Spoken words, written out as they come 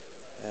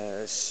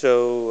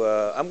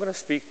I'm going to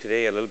speak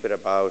today a little bit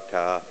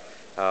about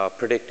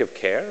predictive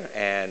care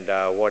and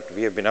what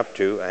we have been up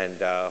to, and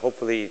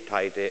hopefully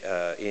tie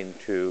it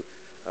into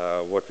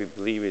what we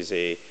believe is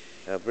a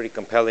pretty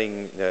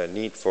compelling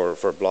need for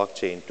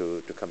blockchain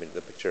to come into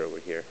the picture over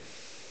here.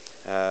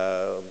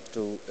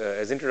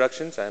 As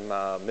introductions, I'm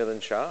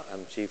Milan Shah.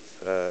 I'm Chief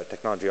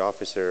Technology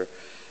Officer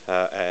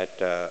at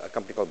a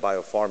company called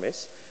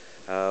Biofourmis.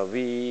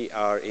 We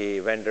are a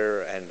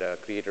vendor and a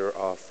creator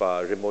of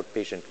remote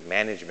patient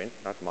management,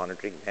 not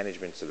monitoring,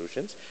 management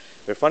solutions.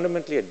 We're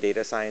fundamentally a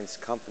data science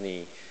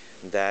company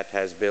that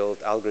has built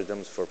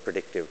algorithms for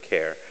predictive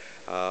care.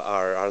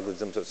 Our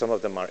algorithms, some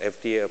of them are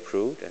FDA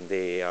approved, and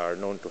they are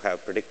known to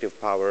have predictive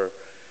power,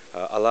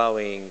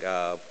 allowing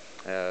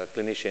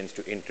clinicians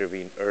to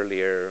intervene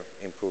earlier,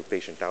 improve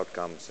patient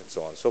outcomes, and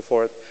so on and so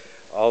forth.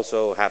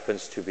 Also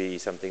happens to be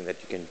something that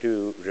you can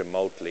do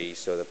remotely,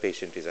 so the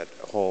patient is at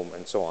home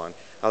and so on.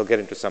 I'll get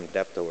into some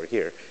depth over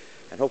here.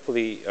 And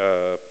hopefully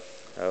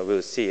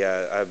we'll see.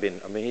 I've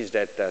been amazed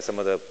at some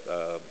of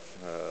the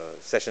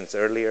sessions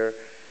earlier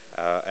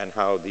and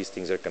how these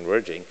things are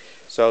converging.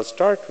 So I'll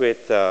start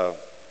with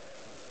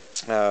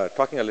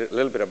talking a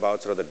little bit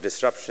about sort of the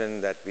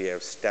disruption that we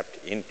have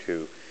stepped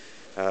into.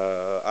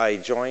 I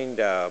joined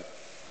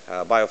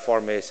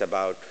Biofourmis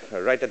about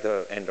right at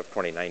the end of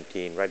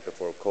 2019, right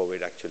before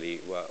COVID actually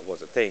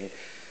was a thing.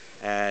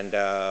 And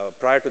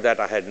prior to that,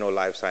 I had no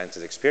life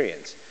sciences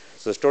experience.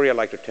 So the story I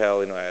like to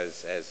tell,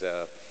 as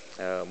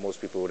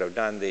most people would have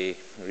done, they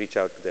reach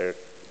out to their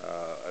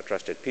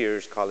trusted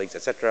peers, colleagues,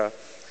 etc.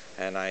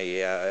 And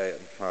I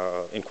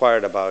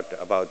inquired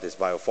about this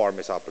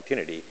Biofourmis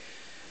opportunity.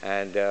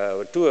 And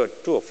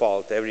to a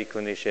fault, every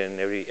clinician,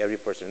 every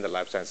person in the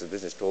life sciences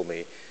business told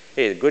me,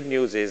 hey, the good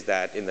news is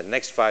that in the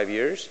next 5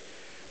 years,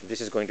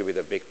 this is going to be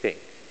the big thing.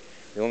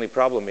 The only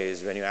problem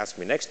is when you ask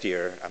me next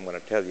year, I'm going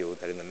to tell you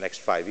that in the next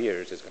 5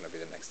 years is going to be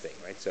the next thing,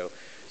 right? So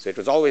it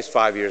was always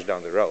 5 years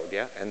down the road,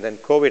 yeah? And then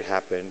COVID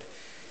happened,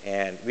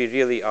 and we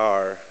really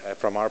are,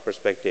 from our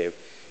perspective,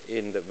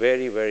 in the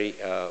very, very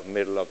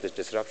middle of this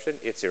disruption.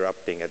 It's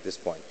erupting at this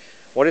point.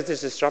 What is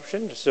this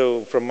disruption?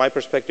 So from my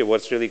perspective,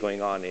 what's really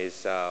going on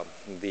is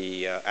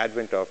the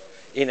advent of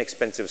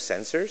inexpensive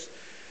sensors.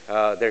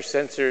 There's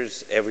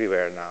sensors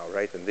everywhere now,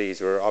 right? And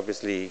these were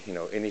obviously,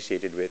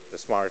 initiated with the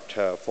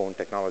smartphone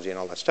technology and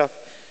all that stuff.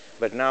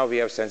 But now we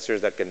have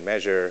sensors that can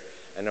measure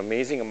an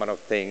amazing amount of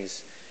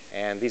things.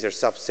 And these are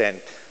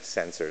sub-cent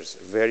sensors,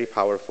 very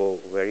powerful,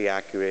 very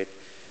accurate,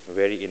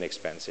 very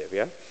inexpensive,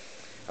 yeah?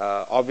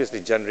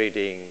 Obviously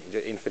generating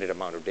the infinite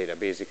amount of data,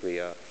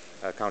 basically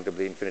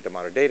countably infinite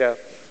amount of data.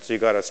 So you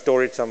got to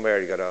store it somewhere,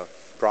 you got to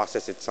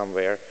process it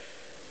somewhere.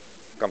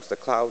 Comes the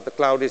cloud. The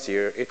cloud is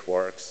here, it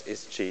works,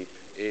 it's cheap,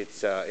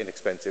 it's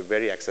inexpensive,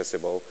 very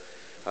accessible.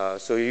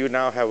 So you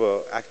now have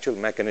an actual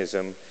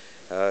mechanism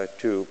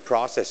to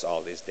process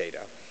all this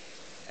data.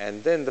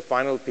 And then the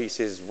final piece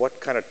is what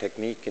kind of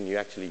technique can you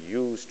actually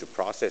use to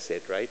process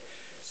it, right?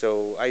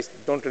 So I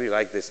don't really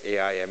like this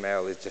AI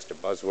ML. It's just a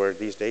buzzword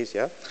these days,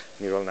 yeah?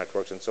 Neural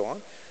networks and so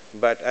on.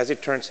 But as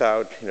it turns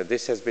out,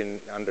 this has been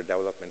under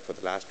development for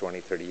the last 20,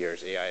 30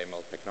 years, AI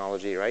ML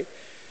technology, right?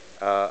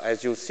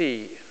 As you'll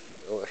see,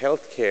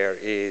 healthcare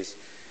is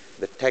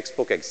the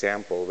textbook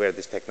example where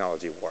this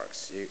technology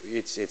works.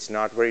 It's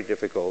not very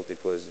difficult.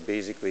 It was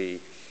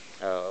basically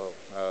a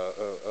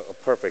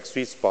perfect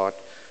sweet spot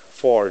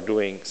for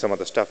doing some of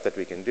the stuff that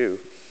we can do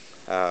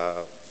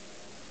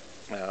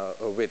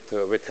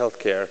with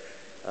healthcare.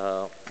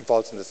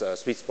 Falls in this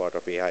sweet spot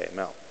of AI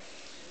ML.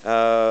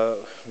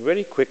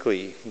 Very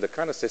quickly, the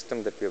kind of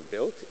system that we have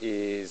built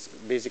is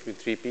basically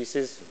three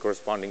pieces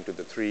corresponding to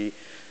the three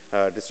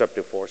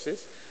disruptive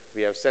forces.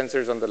 We have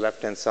sensors on the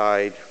left-hand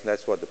side.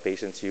 That's what the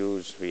patients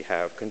use. We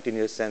have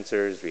continuous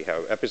sensors. We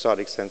have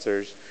episodic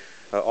sensors,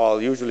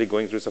 all usually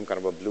going through some kind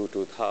of a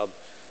Bluetooth hub,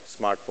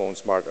 smartphone,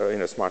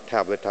 smart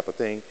tablet type of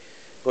thing.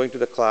 Going to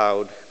the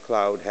cloud.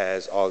 Cloud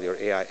has all your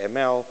AI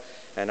ML,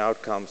 and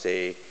out comes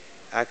a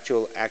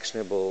actual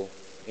actionable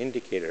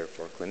indicator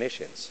for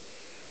clinicians.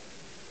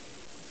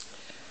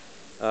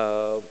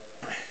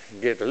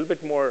 Get a little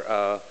bit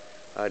more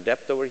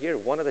depth over here.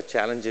 One of the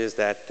challenges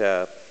that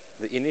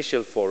the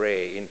initial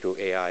foray into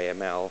AI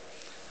ML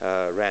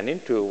ran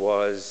into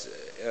was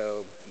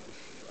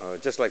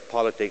just like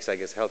politics, I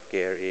guess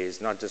healthcare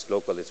is not just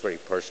local, it's very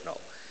personal.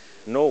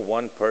 No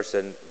one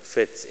person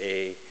fits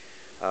a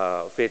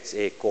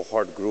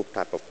cohort group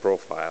type of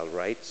profile,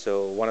 right?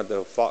 So one of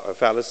the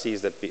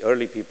fallacies that the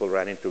early people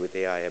ran into with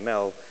AI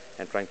ML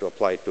and trying to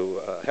apply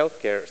to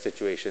healthcare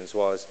situations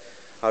was,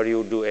 how do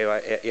you do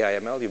AI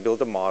ML? You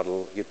build a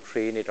model, you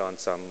train it on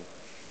some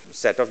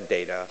set of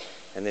data,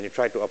 and then you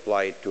try to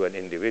apply it to an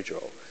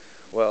individual.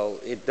 Well,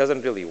 it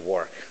doesn't really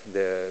work.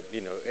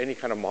 Any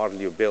kind of model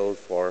you build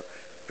for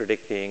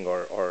predicting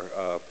or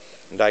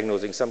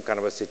diagnosing some kind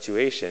of a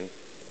situation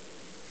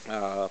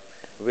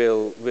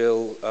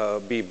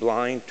will be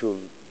blind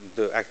to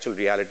the actual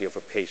reality of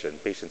a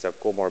patient. Patients have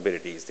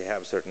comorbidities. They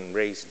have certain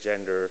race,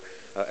 gender,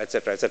 et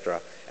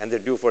cetera, and they're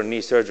due for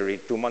knee surgery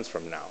 2 months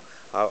from now.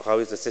 How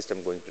is the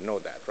system going to know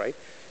that, right?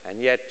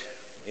 And yet,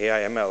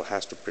 AI ML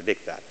has to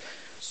predict that.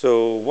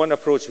 So one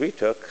approach we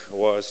took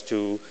was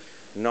to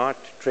not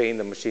train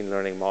the machine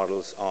learning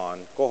models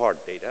on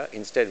cohort data.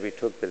 Instead, we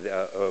took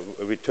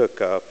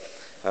the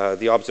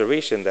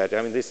observation that,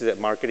 I mean, this is a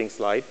marketing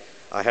slide.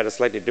 I had a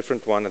slightly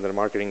different one, and the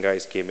marketing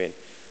guys came in.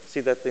 See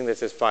that thing that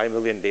says 5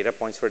 million data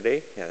points per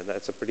day? Yeah,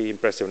 that's a pretty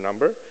impressive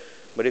number.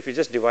 But if you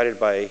just divide it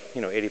by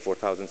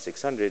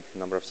 84,600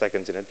 number of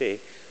seconds in a day,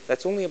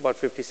 that's only about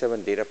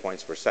 57 data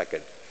points per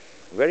second.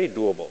 Very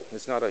doable.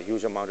 It's not a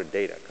huge amount of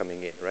data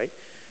coming in, right?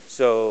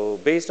 So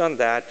based on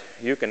that,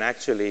 you can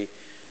actually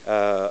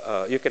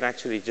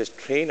just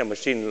train a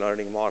machine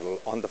learning model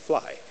on the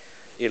fly.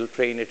 It'll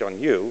train it on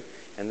you,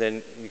 and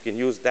then you can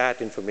use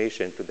that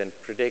information to then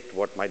predict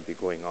what might be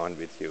going on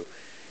with you.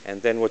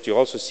 And then what you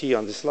also see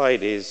on the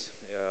slide is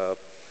a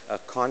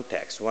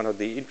context. One of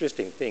the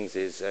interesting things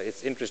is,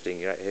 it's interesting,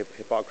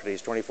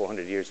 Hippocrates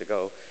 2,400 years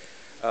ago,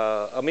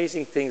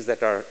 amazing things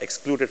that are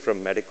excluded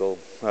from medical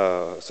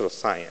sort of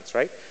science,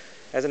 right?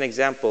 As an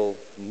example,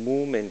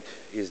 movement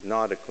is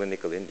not a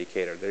clinical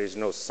indicator. There is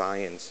no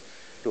science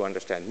to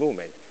understand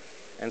movement.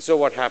 And so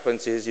what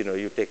happens is,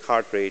 you take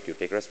heart rate, you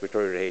take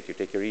respiratory rate, you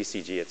take your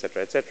ECG,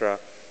 et cetera,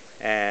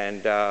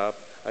 and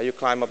you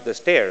climb up the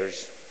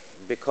stairs.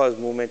 Because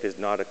movement is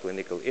not a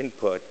clinical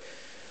input,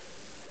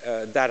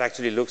 that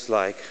actually looks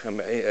like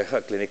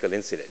a clinical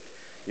incident.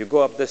 You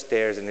go up the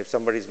stairs, and if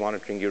somebody's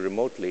monitoring you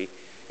remotely,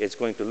 it's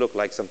going to look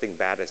like something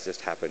bad has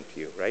just happened to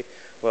you, right?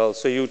 Well,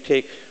 so you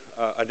take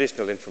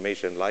additional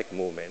information like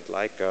movement,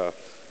 like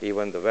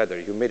even the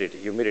weather, humidity.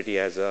 Humidity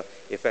has an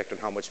effect on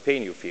how much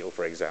pain you feel,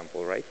 for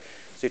example, right?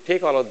 So you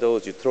take all of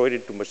those, you throw it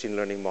into machine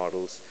learning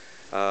models,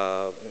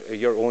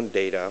 your own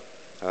data,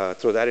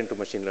 throw that into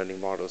machine learning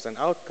models, and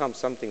out comes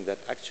something that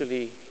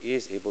actually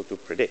is able to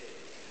predict.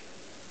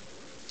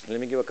 Let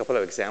me give a couple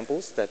of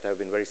examples that have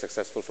been very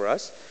successful for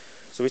us.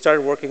 So we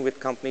started working with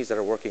companies that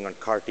are working on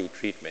CAR-T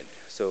treatment.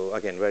 So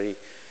again, very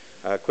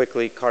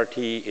quickly,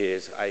 CAR-T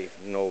is, I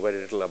know very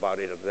little about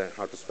it other than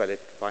how to spell it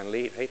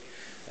finally, right?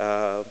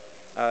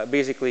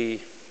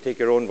 Basically, take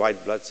your own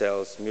white blood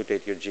cells,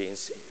 mutate your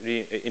genes,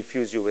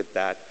 infuse you with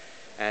that,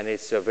 and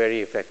it's a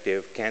very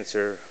effective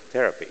cancer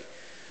therapy.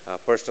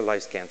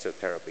 Personalized cancer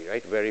therapy,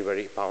 right? Very,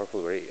 very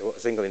powerful, very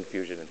single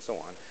infusion and so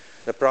on.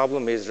 The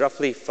problem is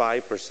roughly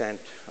 5%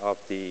 of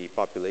the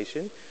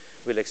population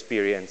will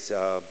experience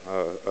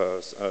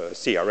CRS,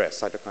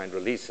 cytokine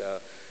release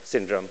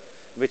syndrome,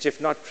 which if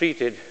not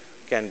treated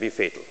can be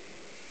fatal.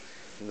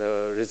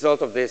 The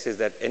result of this is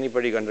that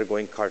anybody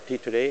undergoing CAR-T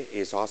today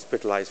is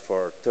hospitalized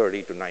for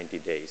 30 to 90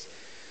 days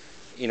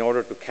in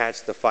order to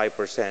catch the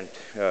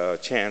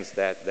 5% chance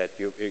that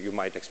you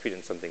might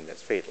experience something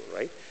that's fatal,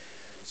 right?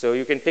 So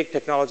you can take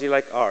technology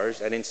like ours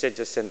and instead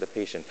just send the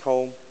patient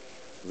home.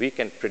 We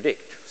can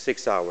predict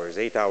 6 hours,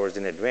 8 hours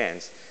in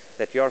advance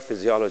that your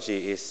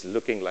physiology is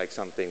looking like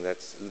something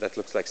that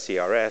looks like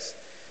CRS.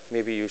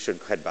 Maybe you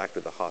should head back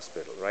to the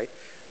hospital, right?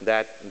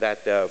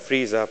 That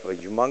frees up a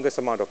humongous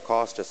amount of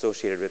cost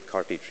associated with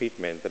CAR-T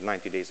treatment, the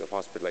 90 days of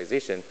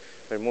hospitalization,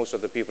 where most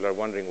of the people are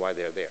wondering why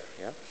they're there.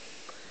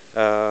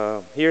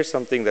 Yeah? Here's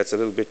something that's a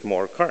little bit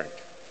more current.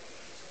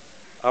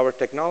 Our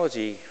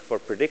technology for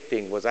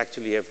predicting was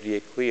actually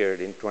FDA cleared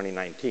in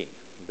 2019,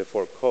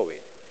 before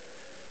COVID.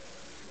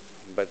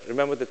 But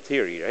remember the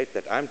theory, right?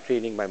 That I'm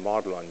training my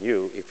model on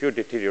you. If you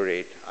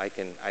deteriorate, I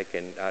can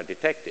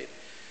detect it.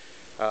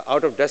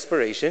 Out of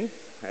desperation,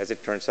 as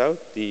it turns out,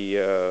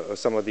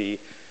 some of the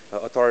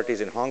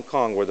authorities in Hong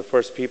Kong were the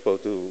first people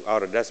to,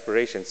 out of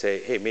desperation, say,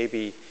 hey,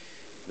 maybe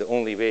the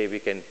only way we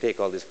can take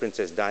all this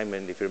Princess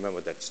Diamond, if you remember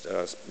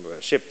that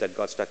ship that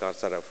got stuck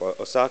outside of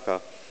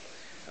Osaka,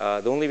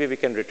 the only way we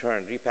can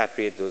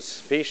repatriate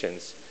those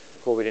patients,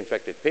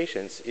 COVID-infected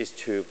patients, is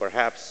to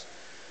perhaps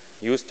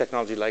use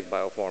technology like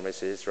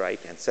Biofourmis is, right,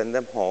 and send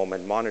them home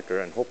and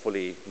monitor, and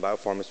hopefully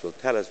Biofourmis will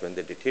tell us when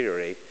they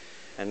deteriorate.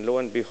 And lo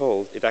and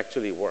behold, it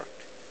actually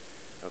worked.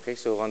 Okay,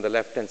 so on the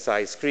left-hand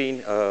side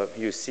screen,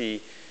 you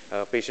see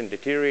a patient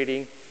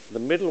deteriorating. The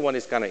middle one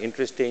is kind of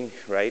interesting,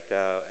 right?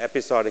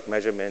 Episodic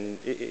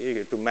measurement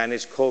to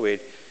manage COVID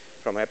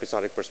from an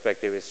episodic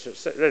perspective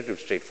is relatively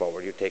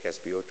straightforward. You take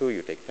SpO2,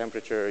 you take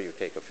temperature, you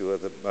take a few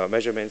other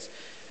measurements,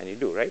 and you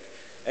do, right?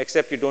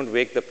 Except you don't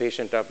wake the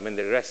patient up when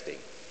they're resting.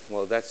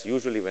 Well, that's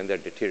usually when they're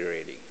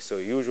deteriorating. So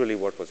usually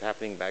what was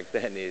happening back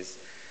then is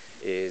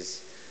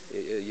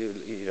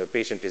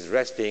patient is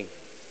resting,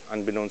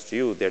 unbeknownst to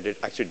you, they're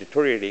actually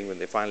deteriorating. When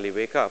they finally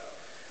wake up,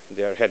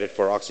 they're headed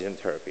for oxygen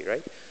therapy,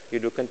 right? You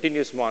do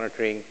continuous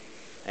monitoring,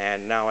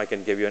 and now I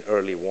can give you an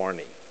early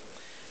warning.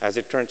 As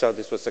it turns out,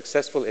 this was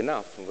successful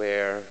enough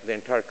where the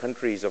entire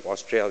countries of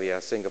Australia,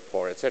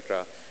 Singapore, et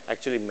cetera,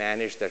 actually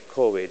managed their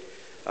COVID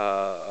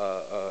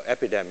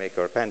epidemic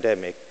or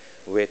pandemic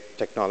with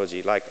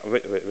technology like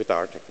with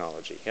our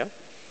technology. Yeah.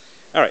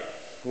 All right.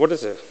 What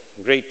is a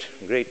great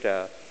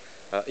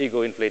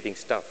ego-inflating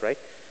stuff, right?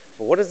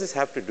 Well, what does this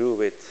have to do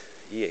with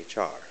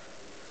EHR,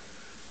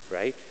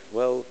 right?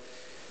 Well,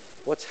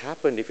 what's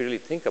happened, if you really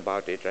think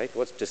about it, right?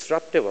 What's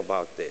disruptive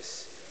about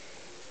this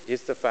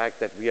is the fact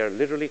that we are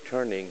literally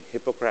turning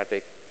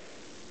Hippocratic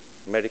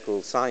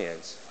medical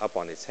science up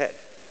on its head.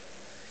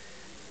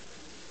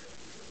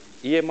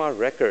 EMR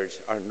records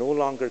are no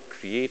longer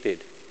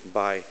created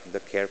by the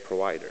care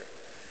provider.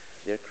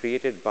 They're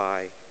created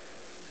by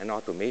an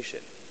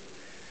automation.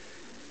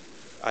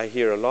 I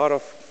hear a lot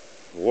of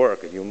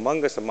work, a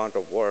humongous amount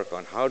of work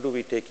on how do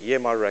we take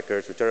EMR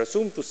records, which are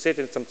assumed to sit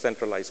in some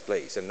centralized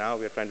place, and now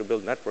we're trying to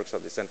build networks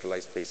of the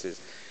centralized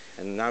places,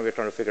 and now we're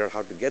trying to figure out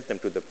how to get them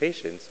to the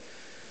patients.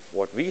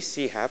 What we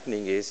see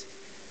happening is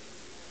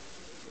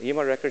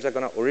EMR records are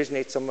going to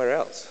originate somewhere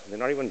else. They're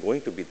not even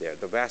going to be there,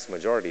 the vast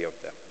majority of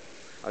them.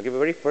 I'll give a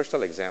very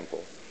personal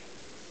example.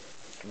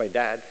 My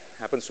dad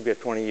happens to be a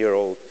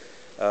 20-year-old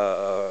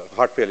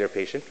heart failure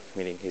patient,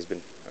 meaning he's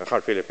been a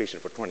heart failure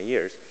patient for 20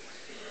 years.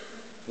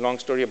 Long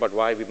story about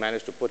why we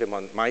managed to put him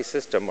on my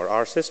system or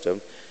our system.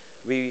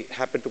 We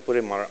happened to put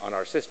him on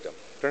our system.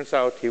 Turns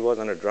out he was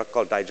on a drug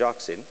called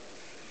digoxin.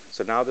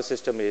 So now the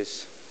system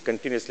is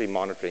continuously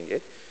monitoring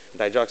it.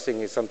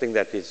 Digoxin is something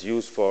that is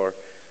used for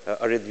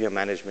arrhythmia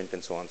management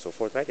and so on and so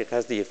forth, right? It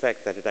has the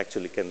effect that it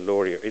actually can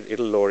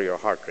it'll lower your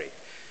heart rate.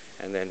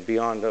 And then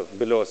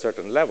below a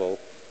certain level,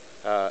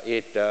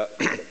 it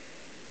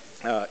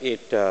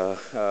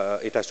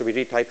has to be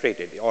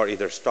retitrated or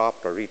either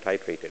stopped or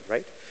retitrated,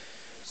 right?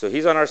 So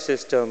he's on our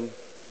system.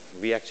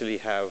 We actually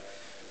have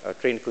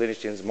trained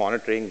clinicians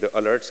monitoring the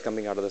alerts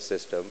coming out of the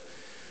system.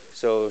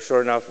 So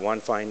sure enough, one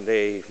fine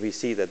day, we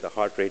see that the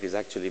heart rate is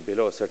actually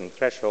below a certain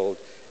threshold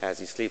as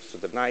he sleeps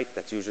through the night.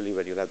 That's usually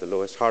when you'll have the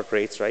lowest heart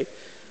rates, right?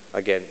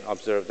 Again,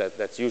 observe that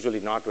that's usually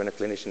not when a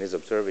clinician is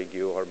observing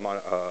you or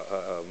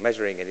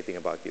measuring anything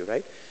about you,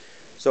 right?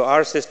 So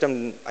our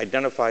system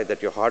identified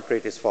that your heart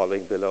rate is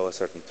falling below a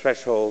certain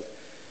threshold.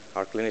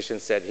 Our clinician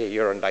said, hey,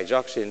 you're on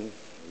digoxin.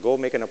 Go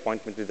make an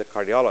appointment with the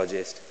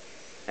cardiologist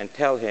and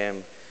tell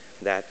him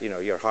that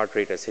your heart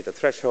rate has hit a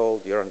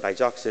threshold, you're on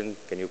digoxin,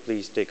 can you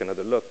please take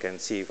another look and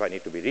see if I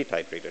need to be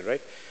retitrated,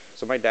 right?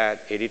 So my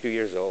dad, 82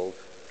 years old,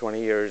 20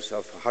 years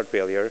of heart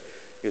failure,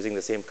 using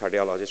the same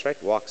cardiologist,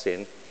 right, walks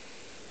in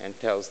and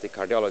tells the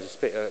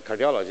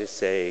cardiologist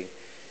saying,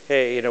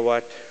 hey, you know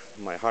what,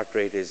 my heart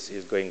rate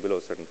is going below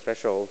a certain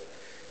threshold,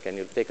 can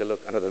you take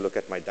another look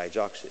at my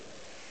digoxin?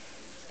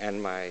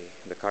 And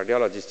the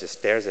cardiologist just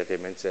stares at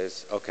him and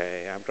says,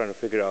 okay, I'm trying to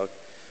figure out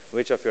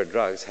which of your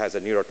drugs has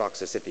a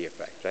neurotoxicity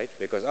effect, right?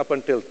 Because up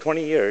until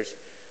 20 years,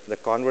 the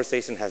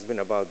conversation has been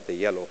about the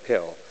yellow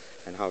pill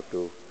and how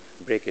to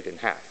break it in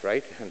half,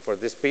 right? And for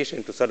this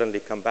patient to suddenly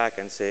come back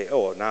and say,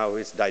 oh, now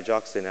it's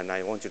digoxin and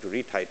I want you to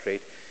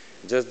retitrate,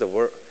 just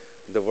the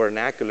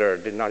vernacular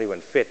did not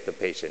even fit the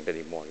patient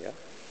anymore, yeah?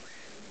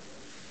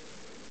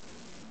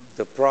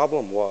 The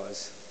problem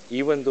was,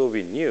 even though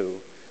we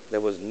knew, there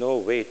was no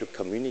way to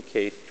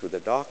communicate to the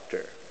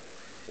doctor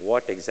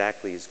what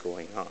exactly is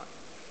going on.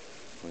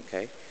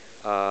 Okay,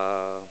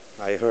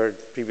 I heard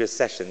previous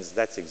sessions,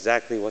 that's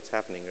exactly what's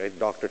happening, right?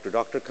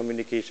 Doctor-to-doctor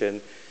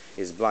communication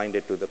is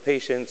blinded to the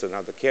patient, so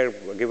now the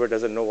caregiver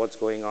doesn't know what's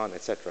going on,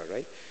 etc.,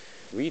 right?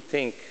 We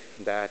think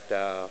that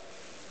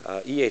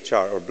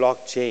EHR or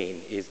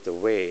blockchain is the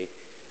way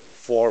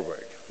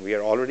forward. We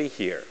are already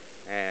here,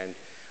 and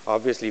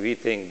obviously we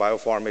think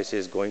Biofourmis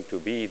is going to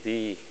be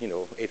the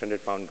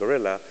 800-pound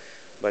gorilla,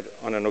 but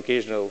on an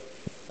occasional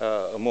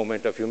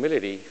moment of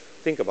humility,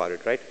 think about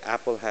it, right?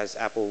 Apple has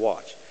Apple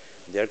Watch.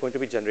 They're going to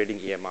be generating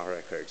EMR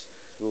records.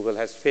 Google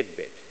has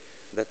Fitbit.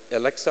 The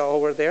Alexa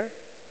over there,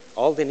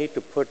 all they need to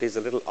put is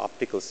a little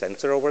optical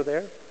sensor over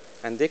there,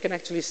 and they can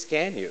actually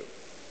scan you.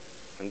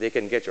 And they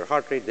can get your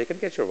heart rate, they can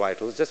get your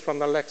vitals just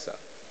from Alexa,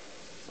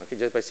 okay,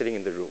 just by sitting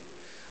in the room.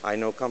 I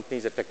know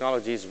companies and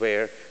technologies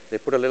where they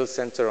put a little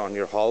sensor on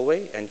your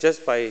hallway, and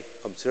just by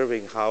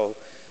observing how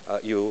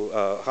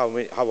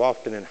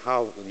often and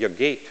how your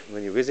gait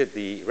when you visit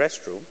the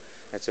restroom,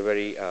 that's a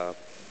very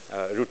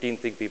routine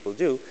thing people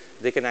do,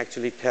 they can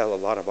actually tell a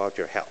lot about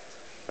your health,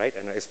 right?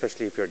 And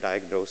especially if you're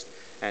diagnosed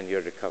and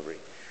you're recovering.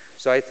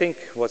 So I think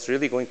what's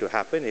really going to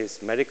happen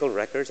is medical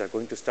records are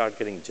going to start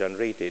getting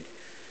generated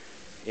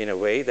in a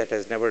way that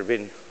has never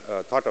been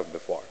thought of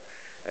before.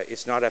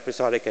 It's not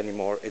episodic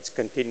anymore, it's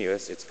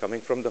continuous, it's coming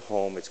from the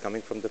home, it's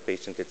coming from the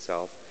patient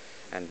itself,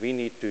 and we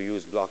need to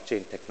use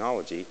blockchain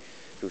technology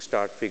to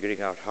start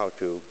figuring out how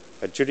to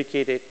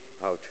adjudicate it,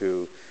 how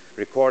to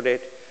record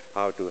it,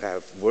 how to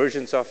have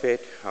versions of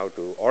it, how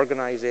to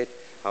organize it,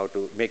 how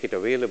to make it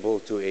available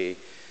to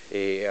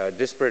a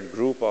disparate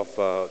group of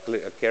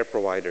care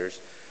providers.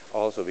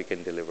 Also, we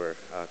can deliver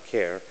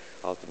care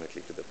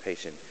ultimately to the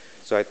patient.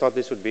 So I thought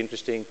this would be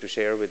interesting to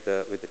share with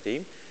the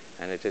team,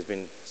 and it has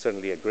been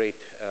certainly a great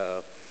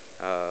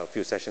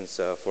few sessions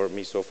for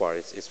me so far.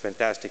 It's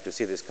fantastic to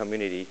see this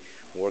community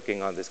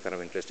working on this kind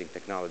of interesting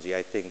technology.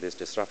 I think this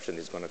disruption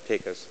is going to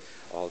take us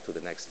all to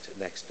the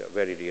next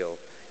very real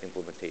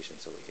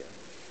implementations over here.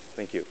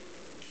 Thank you.